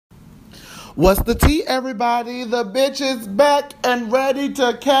What's the tea, everybody? The bitch is back and ready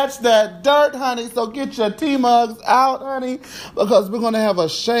to catch that dirt, honey. So get your tea mugs out, honey, because we're going to have a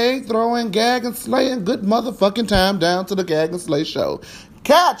shade throwing, gag and slaying good motherfucking time down to the Gag and Slay show.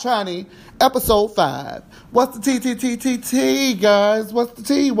 Catch, honey, episode 5. What's the tea, guys? What's the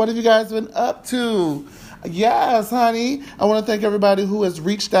tea? What have you guys been up to? Yes, honey. I want to thank everybody who has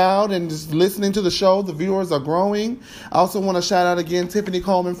reached out and is listening to the show. The viewers are growing. I also want to shout out again Tiffany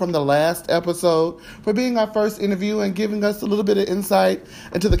Coleman from the last episode for being our first interview and giving us a little bit of insight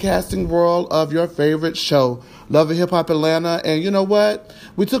into the casting world of your favorite show, Love and Hip Hop Atlanta. And you know what?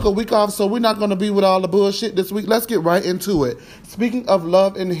 We took a week off, so we're not going to be with all the bullshit this week. Let's get right into it. Speaking of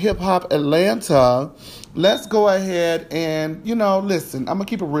Love and Hip Hop Atlanta, let's go ahead and, listen, I'm going to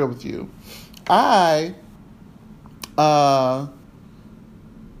keep it real with you. I had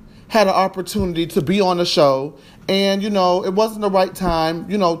an opportunity to be on the show, and it wasn't the right time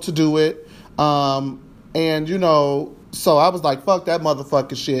to do it, so I was like, fuck that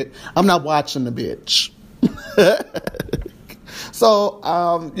motherfucking shit, I'm not watching the bitch. So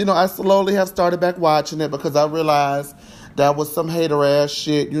I slowly have started back watching it because I realized that was some hater ass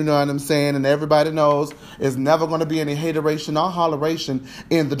shit, you know what I'm saying? And everybody knows there's never going to be any hateration or holleration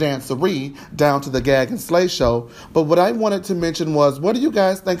in the dancery down to the Gag and Slay show. But what I wanted to mention was, what do you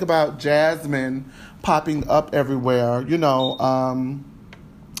guys think about Jasmine popping up everywhere?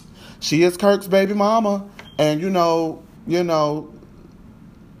 She is Kirk's baby mama. And,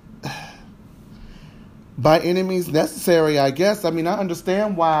 by any means necessary, I guess. I mean, I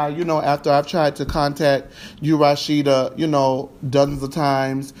understand why, after I've tried to contact you, Rashida, dozens of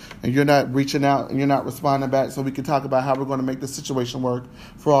times, and you're not reaching out and you're not responding back so we can talk about how we're going to make the situation work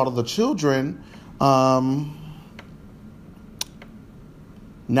for all of the children. Now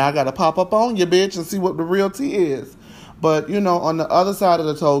I got to pop up on you, bitch, and see what the real tea is. But, on the other side of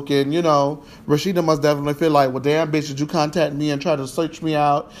the token, Rashida must definitely feel like, well, damn, bitch, did you contact me and try to search me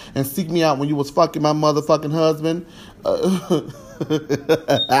out and seek me out when you was fucking my motherfucking husband?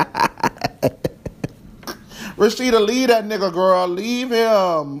 Rashida, leave that nigga, girl. Leave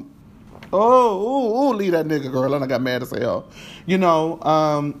him. Leave that nigga, girl. And I got mad as hell.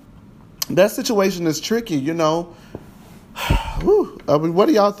 That situation is tricky, what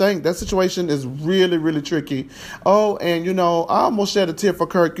do y'all think? That situation is really, really tricky. Oh, and I almost shed a tear for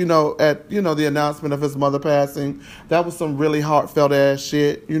Kirk, at the announcement of his mother passing. That was some really heartfelt ass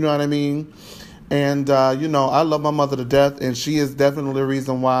shit, you know what I mean? And I love my mother to death, and she is definitely the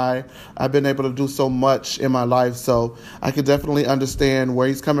reason why I've been able to do so much in my life. So I can definitely understand where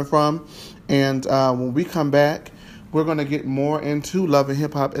he's coming from. And when we come back, we're going to get more into Love and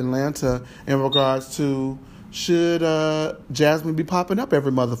Hip Hop Atlanta in regards to, should Jasmine be popping up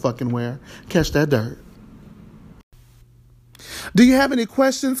every motherfucking where? Catch that dirt. Do you have any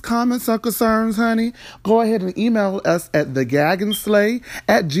questions, comments, or concerns, honey? Go ahead and email us at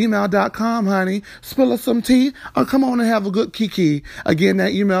thegagandslay@gmail.com, honey. Spill us some tea or come on and have a good kiki. Again,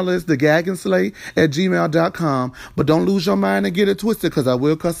 that email is thegagandslay@gmail.com. But don't lose your mind and get it twisted, because I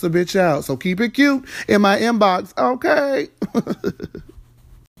will cuss the bitch out. So keep it cute in my inbox, okay?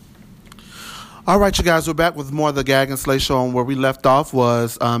 All right, you guys, we're back with more of the Gag and Slay show, and where we left off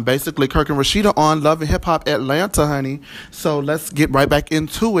was basically Kirk and Rashida on Love and Hip Hop Atlanta, honey. So let's get right back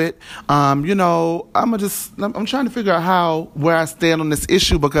into it. I'm trying to figure out where I stand on this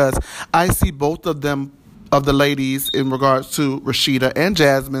issue, because I see both of the ladies in regards to Rashida and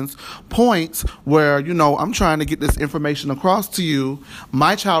Jasmine's points where, I'm trying to get this information across to you.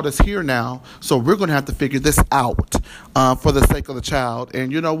 My child is here now, so we're going to have to figure this out for the sake of the child.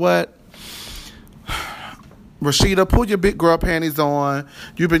 And you know what? Rashida, pull your big girl panties on.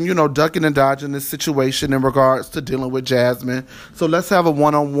 You've been, ducking and dodging this situation in regards to dealing with Jasmine. So let's have a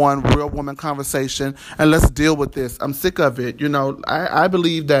one-on-one real woman conversation and let's deal with this. I'm sick of it. I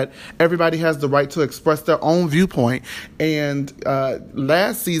believe that everybody has the right to express their own viewpoint. And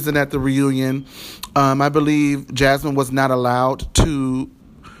last season at the reunion, I believe Jasmine was not allowed to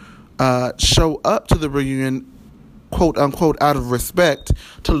show up to the reunion, quote unquote, out of respect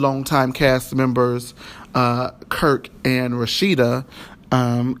to longtime cast members Kirk and Rashida,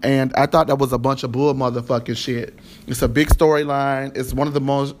 and I thought that was a bunch of bull motherfucking shit. It's a big storyline. It's one of the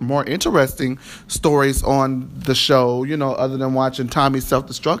more interesting stories on the show, other than watching Tommy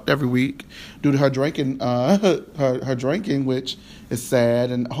self-destruct every week due to her drinking, her drinking, which is sad,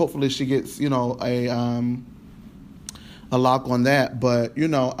 and hopefully she gets, a lock on that. But,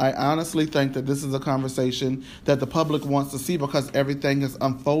 I honestly think that this is a conversation that the public wants to see because everything is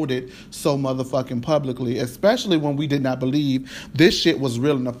unfolded so motherfucking publicly, especially when we did not believe this shit was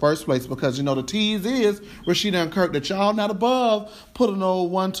real in the first place. Because, the tease is Rashida and Kirk that y'all not above put an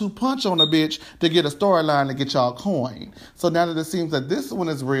old 1-2 punch on a bitch to get a storyline to get y'all coin. So now that it seems that this one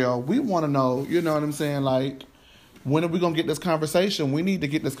is real, we want to know, you know what I'm saying? Like, when are we going to get this conversation? We need to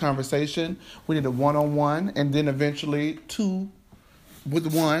get this conversation. We need a one-on-one and then eventually 2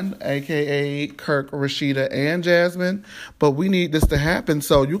 with 1, a.k.a. Kirk, Rashida, and Jasmine. But we need this to happen.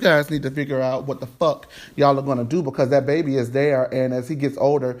 So you guys need to figure out what the fuck y'all are going to do because that baby is there. And as he gets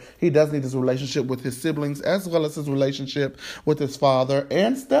older, he does need his relationship with his siblings as well as his relationship with his father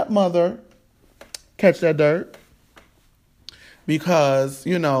and stepmother. Catch that dirt. Because,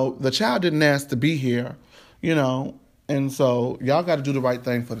 the child didn't ask to be here. And so y'all got to do the right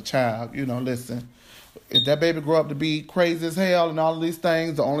thing for the child. Listen, if that baby grew up to be crazy as hell and all of these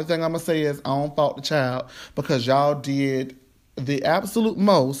things, the only thing I'm going to say is I don't fault the child because y'all did the absolute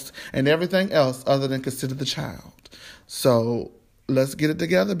most and everything else other than consider the child. So let's get it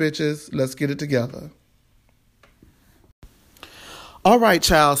together, bitches. Let's get it together. All right,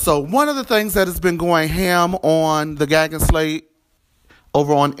 child. So one of the things that has been going ham on the Gag and Slate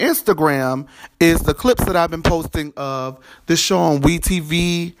over on Instagram is the clips that I've been posting of this show on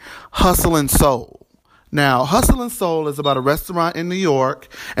WeTV, Hustle and Soul. Now, Hustle and Soul is about a restaurant in New York,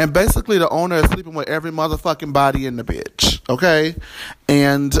 and basically the owner is sleeping with every motherfucking body in the bitch, okay?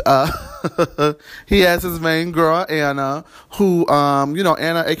 And he has his main girl, Anna, who,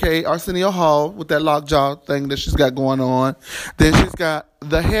 Anna, a.k.a. Arsenio Hall, with that lockjaw thing that she's got going on. Then she's got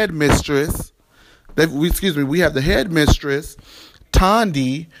the head mistress. We have the head mistress,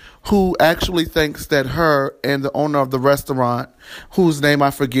 Tondi, who actually thinks that her and the owner of the restaurant, whose name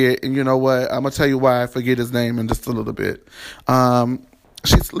I forget, and you know what, I'm going to tell you why I forget his name in just a little bit.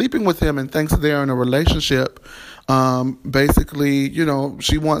 She's sleeping with him and thinks they're in a relationship. Basically,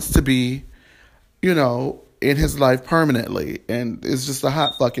 she wants to be, in his life permanently. And it's just a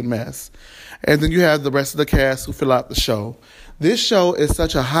hot fucking mess. And then you have the rest of the cast who fill out the show. This show is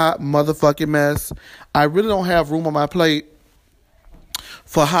such a hot motherfucking mess. I really don't have room on my plate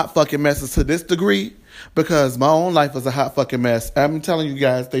for hot fucking messes to this degree because my own life is a hot fucking mess. I'm telling you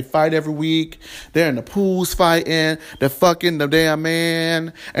guys, they fight every week. They're in the pools fighting. They're fucking the damn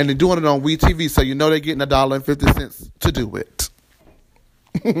man. And they're doing it on WeTV, so they're getting $1.50 to do it.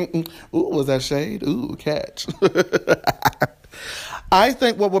 Ooh, was that shade? Ooh, catch. I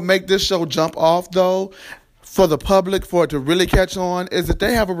think what would make this show jump off, though, for the public, for it to really catch on, is that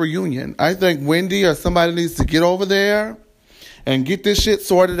they have a reunion. I think Wendy or somebody needs to get over there and get this shit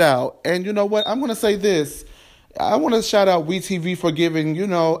sorted out. And you know what? I'm going to say this. I want to shout out WeTV for giving,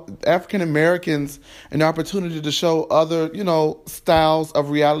 African Americans an opportunity to show other, styles of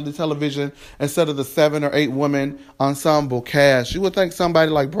reality television instead of the 7 or 8 women ensemble cast. You would think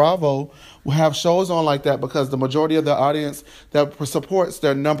somebody like Bravo will have shows on like that because the majority of the audience that supports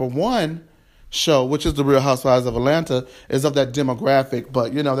their number one show, which is The Real Housewives of Atlanta, is of that demographic.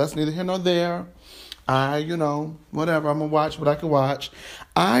 But, that's neither here nor there. Whatever. I'm going to watch what I can watch.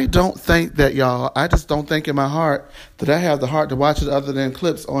 I don't think that, y'all, I just don't think in my heart that I have the heart to watch it other than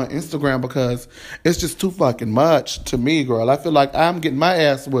clips on Instagram because it's just too fucking much to me, girl. I feel like I'm getting my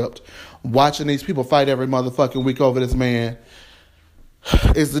ass whipped watching these people fight every motherfucking week over this man.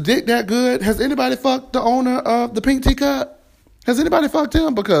 Is the dick that good? Has anybody fucked the owner of the Pink Teacup? Has anybody fucked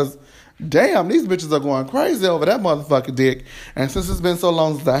him? Because damn, these bitches are going crazy over that motherfucking dick. And since it's been so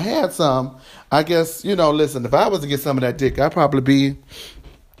long since I had some, I guess, listen, if I was to get some of that dick, I'd probably be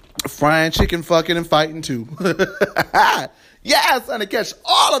frying chicken, fucking, and fighting too. Yes, and to catch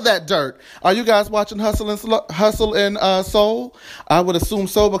all of that dirt. Are you guys watching Hustle and Soul? I would assume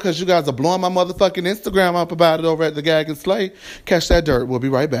so because you guys are blowing my motherfucking Instagram up about it over at the Gag and Slay. Catch that dirt. We'll be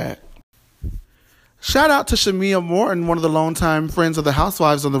right back. Shout out to Shamia Morton, one of the longtime friends of the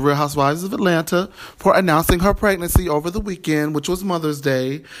Housewives on The Real Housewives of Atlanta, for announcing her pregnancy over the weekend, which was Mother's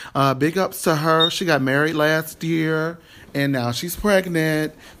Day. Big ups to her. She got married last year, and now she's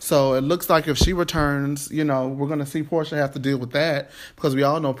pregnant. So it looks like if she returns, we're going to see Portia have to deal with that because we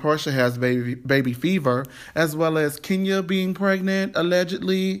all know Portia has baby fever, as well as Kenya being pregnant,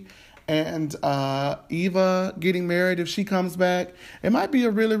 allegedly. And Eva getting married if she comes back. It might be a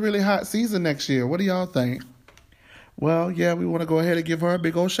really, really hot season next year. What do y'all think? Well, yeah, we want to go ahead and give her a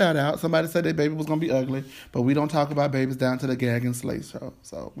big old shout out. Somebody said their baby was going to be ugly, but we don't talk about babies down to the Gag and Slay show.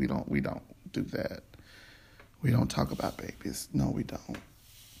 So we don't do that. We don't talk about babies. No, we don't.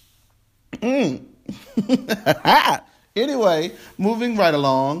 Anyway, moving right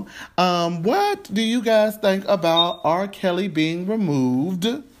along. What do you guys think about R. Kelly being removed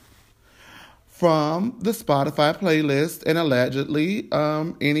from the Spotify playlist and allegedly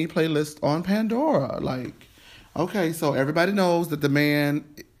any playlist on Pandora? Like, okay, so everybody knows that the man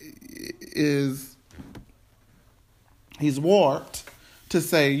he's warped, to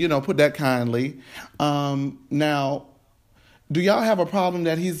say, put that kindly. Now, do y'all have a problem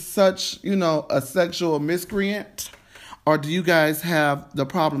that he's such, a sexual miscreant? Or do you guys have the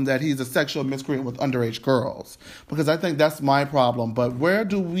problem that he's a sexual miscreant with underage girls? Because I think that's my problem. But are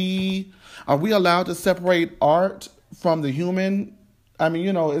we allowed to separate art from the human? I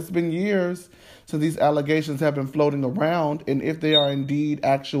mean, it's been years since these allegations have been floating around. And if they are indeed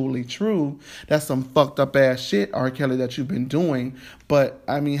actually true, that's some fucked up ass shit, R. Kelly, that you've been doing. But,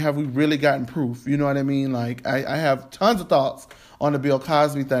 I mean, have we really gotten proof? You know what I mean? Like, I have tons of thoughts on the Bill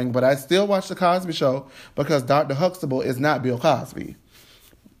Cosby thing, but I still watch The Cosby Show because Dr. Huxtable is not Bill Cosby.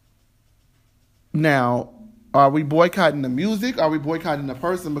 Now, are we boycotting the music? Are we boycotting the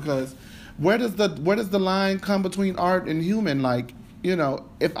person? Because where does the line come between art and human? Like,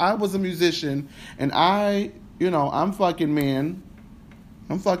 if I was a musician and I'm fucking men.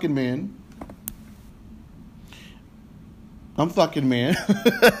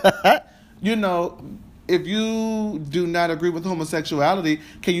 If you do not agree with homosexuality,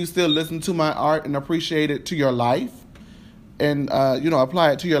 can you still listen to my art and appreciate it to your life? And,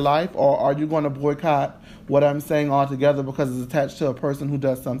 apply it to your life? Or are you going to boycott what I'm saying altogether because it's attached to a person who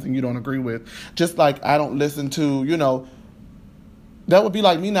does something you don't agree with? Just like I don't listen to, that would be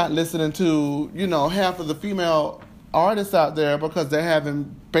like me not listening to, half of the female artists out there because they're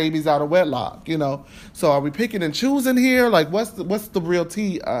having babies out of wedlock, So are we picking and choosing here? Like, what's the real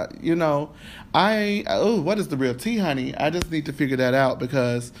tea? What is the real tea, honey? I just need to figure that out,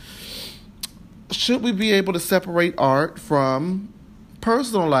 because should we be able to separate art from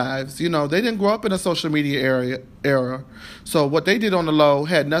personal lives? They didn't grow up in a social media era. So what they did on the low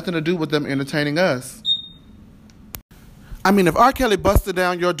had nothing to do with them entertaining us. I mean, if R. Kelly busted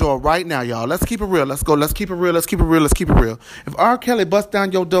down your door right now, y'all, let's keep it real. Let's keep it real. If R. Kelly busts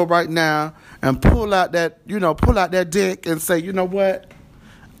down your door right now and pull out that dick and say, you know what?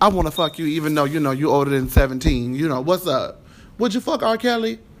 I want to fuck you even though, you older than 17. What's up? Would you fuck R.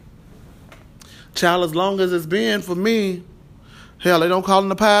 Kelly? Child, as long as it's been for me. Hell, they don't call him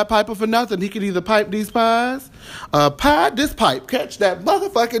the Pied Piper for nothing. He could either pipe these pies, pied this pipe, catch that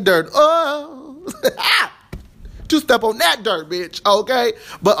motherfucking dirt. Oh! To step on that dirt, bitch, okay?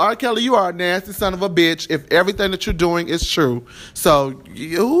 But R. Kelly, you are a nasty son of a bitch if everything that you're doing is true. So,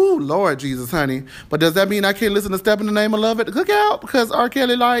 Lord Jesus, honey. But does that mean I can't listen to Step in the Name of Love at the cookout? Because R.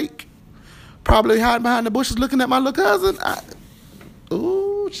 Kelly, probably hiding behind the bushes looking at my little cousin?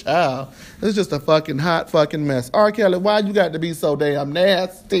 Child. It's just a fucking hot fucking mess. R. Kelly, why you got to be so damn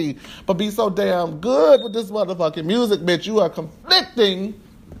nasty, but be so damn good with this motherfucking music, bitch? You are conflicting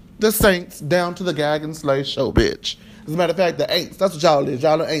the saints down to the gag and slay show, bitch. As a matter of fact, the ain'ts. That's what y'all is.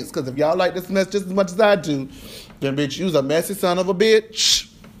 Y'all are ain'ts. Because if y'all like this mess just as much as I do, then, bitch, you's a messy son of a bitch.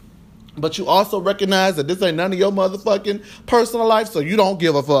 But you also recognize that this ain't none of your motherfucking personal life, so you don't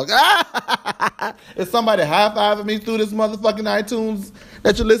give a fuck. Is somebody high-fiving me through this motherfucking iTunes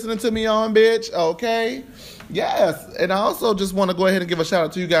that you're listening to me on, bitch? Okay. Yes. And I also just want to go ahead and give a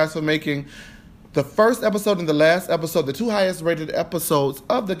shout-out to you guys for making the first episode and the last episode, the two highest rated episodes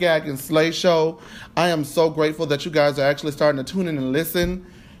of the Gag and Slay Show. I am so grateful that you guys are actually starting to tune in and listen.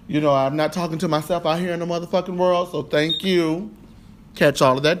 I'm not talking to myself out here in the motherfucking world, so thank you. Catch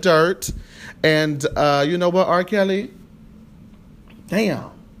all of that dirt. And you know what, R. Kelly?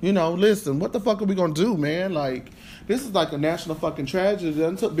 Damn. Listen, what the fuck are we going to do, man? This is like a national fucking tragedy.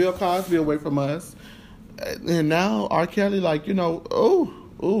 They took Bill Cosby away from us. And now R. Kelly,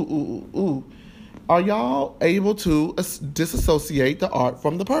 are y'all able to disassociate the art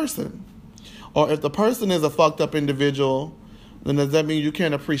from the person? Or if the person is a fucked up individual, then does that mean you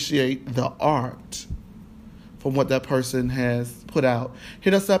can't appreciate the art from what that person has put out?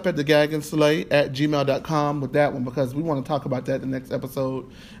 Hit us up at thegagandslay@gmail.com with that one, because we want to talk about that in the next episode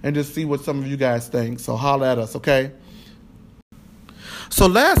and just see what some of you guys think. So holler at us, okay? So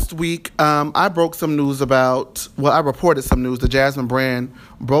last week, I broke some news I reported some news. The Jasmine brand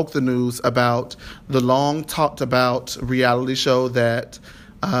broke the news about the long talked about reality show that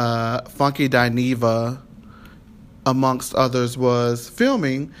Funky Dineva, amongst others, was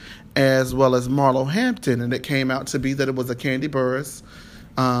filming, as well as Marlo Hampton. And it came out to be that it was a Candy Burris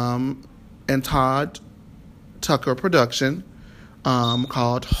and Todd Tucker production.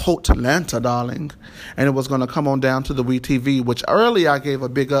 called Hotlanta, darling. And it was going to come on down to the WeTV, which early I gave a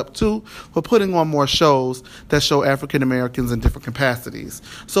big up to for putting on more shows that show African Americans in different capacities.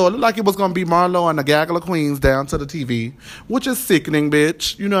 So it looked like it was going to be Marlo and the gaggle of queens down to the TV, which is sickening,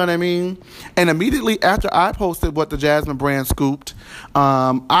 bitch. You know what I mean? And immediately after I posted what the Jasmine brand scooped,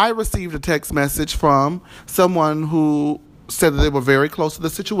 I received a text message from someone who said that they were very close to the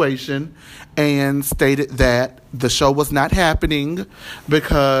situation and stated that the show was not happening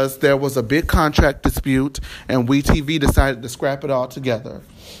because there was a big contract dispute and WeTV decided to scrap it all together.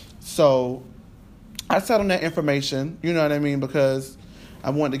 So I sat on that information, you know what I mean, because I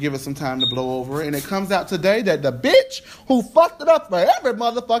wanted to give it some time to blow over. And it comes out today that the bitch who fucked it up for every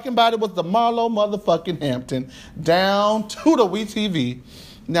motherfucking body was the Marlo motherfucking Hampton down to the WeTV.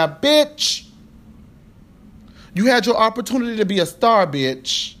 Now, bitch, you had your opportunity to be a star,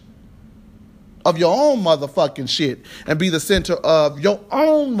 bitch, of your own motherfucking shit and be the center of your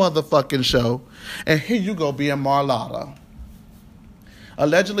own motherfucking show. And here you go being Marlotta.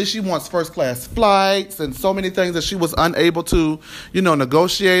 Allegedly, she wants first-class flights and so many things that she was unable to,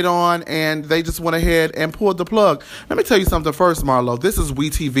 negotiate on, and they just went ahead and pulled the plug. Let me tell you something first, Marlo. This is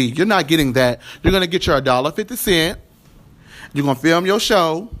WeTV. You're not getting that. You're going to get your $1.50. You're going to film your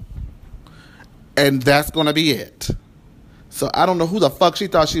show. And that's going to be it. So I don't know who the fuck she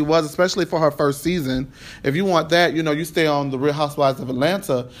thought she was, especially for her first season. If you want that, you stay on The Real Housewives of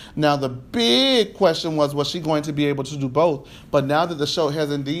Atlanta. Now, the big question was she going to be able to do both? But now that the show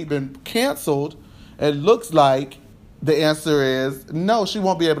has indeed been canceled, it looks like the answer is no, she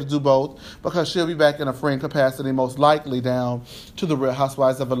won't be able to do both because she'll be back in a friend capacity, most likely down to The Real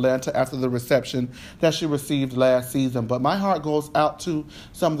Housewives of Atlanta after the reception that she received last season. But my heart goes out to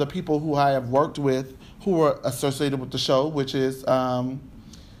some of the people who I have worked with who were associated with the show, which is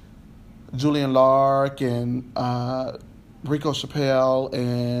Julian Lark and Rico Chappelle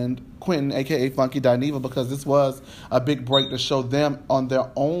and Quentin, a.k.a. Funky Dineva, because this was a big break to show them on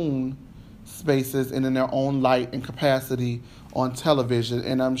their own spaces and in their own light and capacity on television.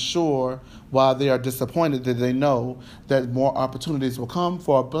 And I'm sure while they are disappointed that they know that more opportunities will come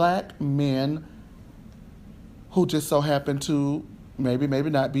for black men who just so happen to maybe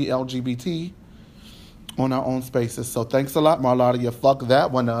not be LGBT on our own spaces. So thanks a lot, Marlotta. You fucked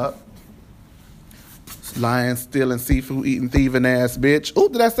that one up. Lying, stealing, seafood, eating, thieving ass bitch. Ooh,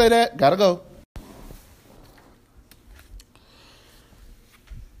 did I say that? Gotta go.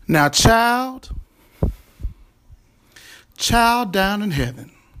 Now, child down in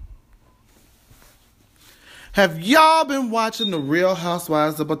heaven. Have y'all been watching The Real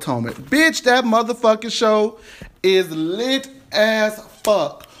Housewives of Potomac? Bitch, that motherfucking show is lit as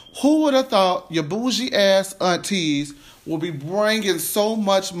fuck. Who would have thought your bougie ass aunties will be bringing so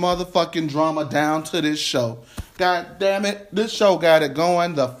much motherfucking drama down to this show? God damn it, this show got it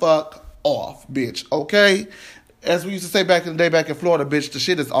going the fuck off, bitch, okay? As we used to say back in the day back in Florida, bitch, the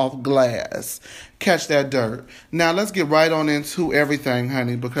shit is off glass. Catch that dirt. Now, let's get right on into everything,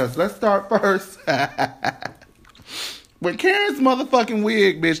 honey, because let's start first. With Karen's motherfucking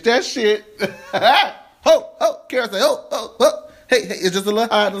wig, bitch, that shit. Karen say, Hey, it's just a little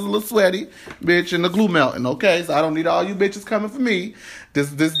hot, it's a little sweaty, bitch, and the glue melting, okay? So I don't need all you bitches coming for me. This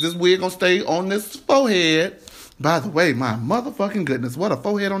wig gonna stay on this forehead. By the way, my motherfucking goodness, what a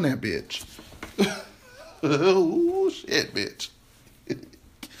forehead on that bitch. Ooh, shit, bitch.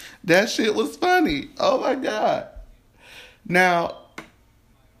 That shit was funny. Oh, my God. Now,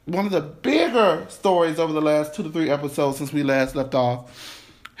 one of the bigger stories over the last 2 to 3 episodes since we last left off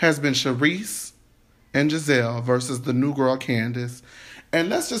has been Charisse and Giselle versus the new girl, Candace. And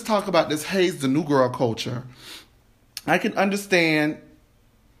let's just talk about this Haze the new girl culture. I can understand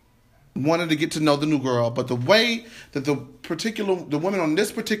wanting to get to know the new girl, but the way that the women on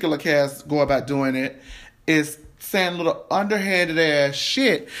this particular cast go about doing it is saying little underhanded ass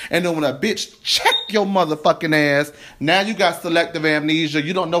shit. And then when a bitch check your motherfucking ass, now you got selective amnesia.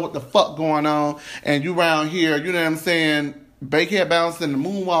 You don't know what the fuck going on. And you around here, you know what I'm saying, bakehead bouncing and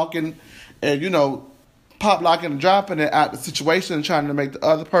moonwalking and, pop locking and dropping it out the situation and trying to make the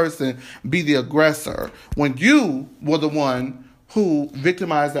other person be the aggressor. When you were the one who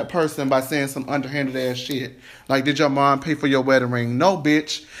victimized that person by saying some underhanded ass shit. Like, did your mom pay for your wedding ring? No,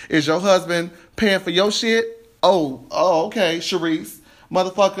 bitch. Is your husband paying for your shit? Oh, okay, Charisse.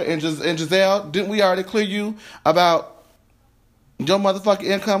 Motherfucker, and Giselle, didn't we already clear you about your motherfucking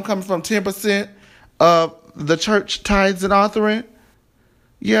income coming from 10% of the church tithes and offering?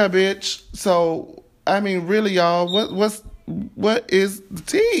 Yeah, bitch. So, I mean, really, y'all, what is the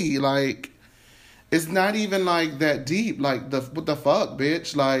tea? Like, it's not even, like, that deep. Like, what the fuck,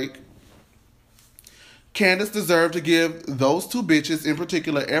 bitch? Like, Candace deserved to give those two bitches in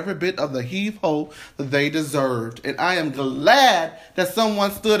particular every bit of the heave-ho that they deserved. And I am glad that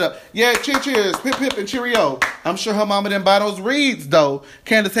someone stood up. Yeah, cheers, pip, pip, and cheerio. I'm sure her mama didn't buy those reeds, though.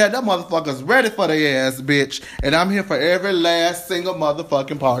 Candace had them motherfuckers ready for their ass, bitch. And I'm here for every last single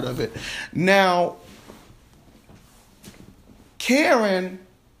motherfucking part of it. Now, Karen,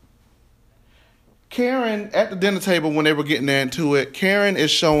 at the dinner table when they were getting into it, Karen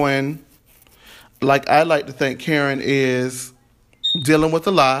is showing... Like, I like to think Karen is dealing with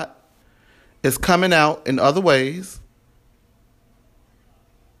a lot. Is coming out in other ways.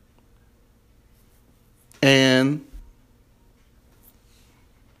 And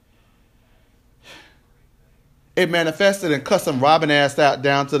it manifested in cussing Robin ass out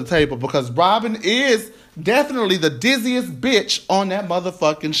down to the table. Because Robin is definitely the dizziest bitch on that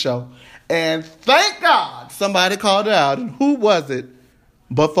motherfucking show. And thank God somebody called her out. And who was it?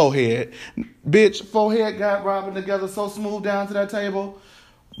 But Forehead. Bitch, Forehead got Robin together so smooth down to that table.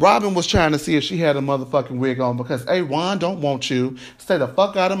 Robin was trying to see if she had a motherfucking wig on because A, Juan don't want you. Stay the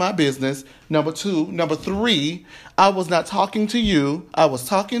fuck out of my business. Number 3, I was not talking to you. I was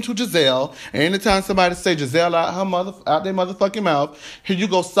talking to Giselle. And anytime somebody say Giselle out their motherfucking mouth, here you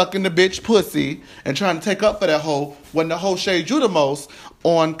go sucking the bitch pussy and trying to take up for that hoe when the hoe shade you the most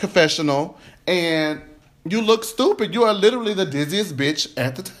on confessional. And you look stupid. You are literally the dizziest bitch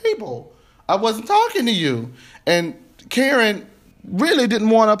at the table. I wasn't talking to you. And Karen really didn't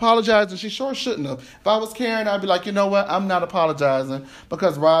want to apologize, and she sure shouldn't have. If I was Karen, I'd be like, you know what? I'm not apologizing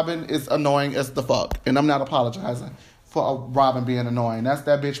because Robin is annoying as the fuck. And I'm not apologizing for Robin being annoying. That's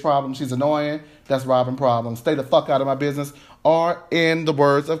that bitch problem. She's annoying. That's Robin problem. Stay the fuck out of my business. Or in the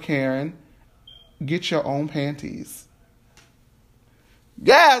words of Karen, get your own panties.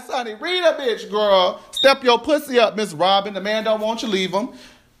 Yes, honey, read a bitch, girl. Step your pussy up, Miss Robin. The man don't want you, leave him.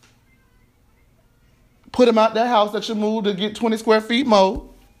 Put him out that house that you moved to get 20 square feet more.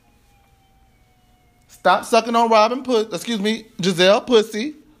 Stop sucking on Giselle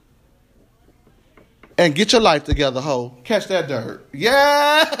pussy. And get your life together, hoe. Catch that dirt.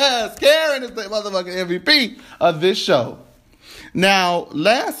 Yes, Karen is the motherfucking MVP of this show. Now,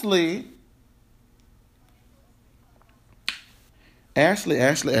 lastly, Ashley,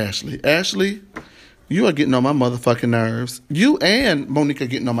 you are getting on my motherfucking nerves. You and Monique are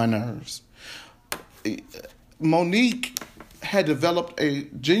getting on my nerves. Monique had developed a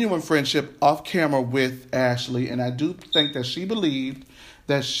genuine friendship off camera with Ashley, and I do think that she believed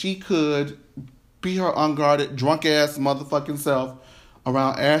that she could be her unguarded, drunk-ass motherfucking self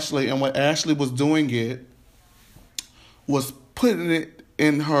around Ashley, and what Ashley was doing was putting it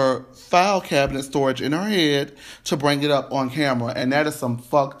in her file cabinet storage in her head to bring it up on camera. And that is some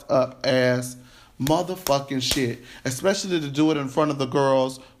fucked up ass motherfucking shit. Especially to do it in front of the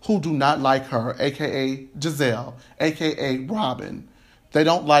girls who do not like her, a.k.a. Giselle, a.k.a. Robin. They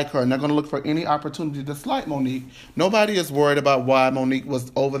don't like her, and they're going to look for any opportunity to slight Monique. Nobody is worried about why Monique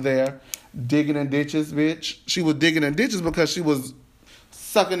was over there digging in ditches, bitch. She was digging in ditches because she was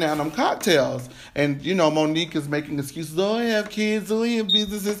sucking down them cocktails. And, you know, Monique is making excuses. Oh, I have kids. Oh, I have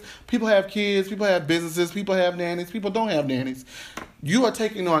businesses. People have kids. People have businesses. People have nannies. People don't have nannies. You are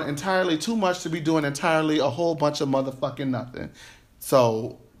taking on entirely too much to be doing entirely a whole bunch of motherfucking nothing.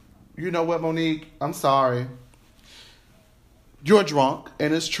 So, you know what, Monique? I'm sorry. You're drunk,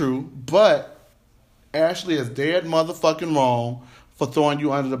 and it's true. But Ashley is dead motherfucking wrong for throwing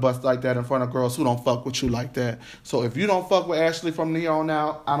you under the bus like that in front of girls who don't fuck with you like that. So if you don't fuck with Ashley from here on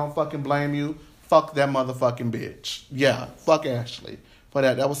out, I don't fucking blame you. Fuck that motherfucking bitch. Yeah, fuck Ashley for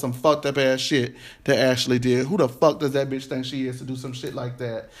that. That was some fucked up ass shit that Ashley did. Who the fuck does that bitch think she is to do some shit like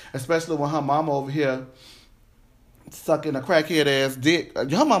that? Especially when her mama over here sucking a crackhead ass dick.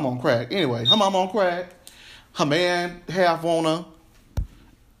 Her mama on crack. Anyway, her mama on crack. Her man half on her.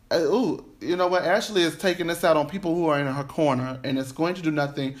 Ooh, you know what? Ashley is taking this out on people who are in her corner, and it's going to do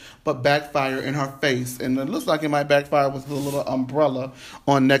nothing but backfire in her face. And it looks like it might backfire with a little umbrella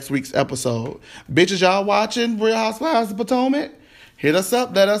on next week's episode. Bitches, y'all watching Real Housewives of Potomac? Hit us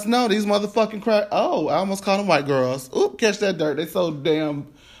up. Let us know. These motherfucking crack. Oh, I almost called them white girls. Oop, catch that dirt. They so damn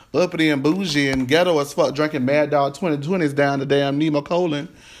uppity and bougie and ghetto as fuck, drinking Mad Dog 2020s down the damn Nemo Colon.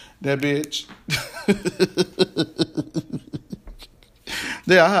 That bitch.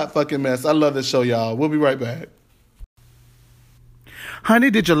 They're a hot fucking mess. I love this show, y'all. We'll be right back.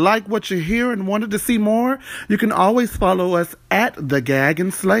 Honey, did you like what you hear and wanted to see more? You can always follow us at The Gag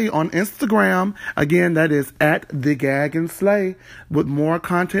and Slay on Instagram. Again, that is at The Gag and Slay, with more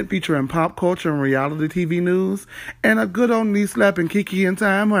content featuring pop culture and reality TV news and a good old knee slap and kiki in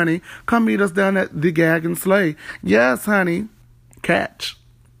time, honey. Come meet us down at The Gag and Slay. Yes, honey. Catch.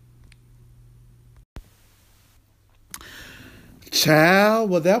 Child,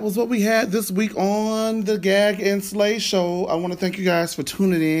 well, that was what we had this week on the Gag and Slay Show. I want to thank you guys for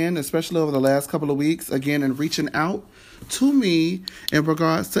tuning in, especially over the last couple of weeks, again, and reaching out to me in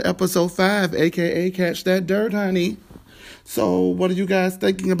regards to episode 5, aka Catch That Dirt, honey. So, what are you guys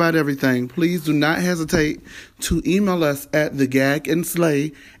thinking about everything? Please do not hesitate to email us at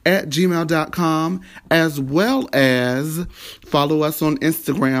thegagandslay@gmail.com, as well as follow us on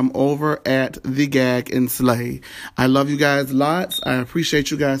Instagram over at thegagandslay. I love you guys lots. I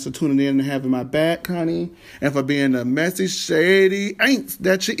appreciate you guys for tuning in and having my back, honey, and for being the messy, shady ain'ts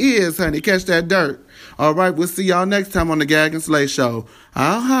that you is, honey. Catch that dirt. All right, we'll see y'all next time on the Gag and Slay Show.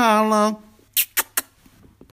 I'll holla.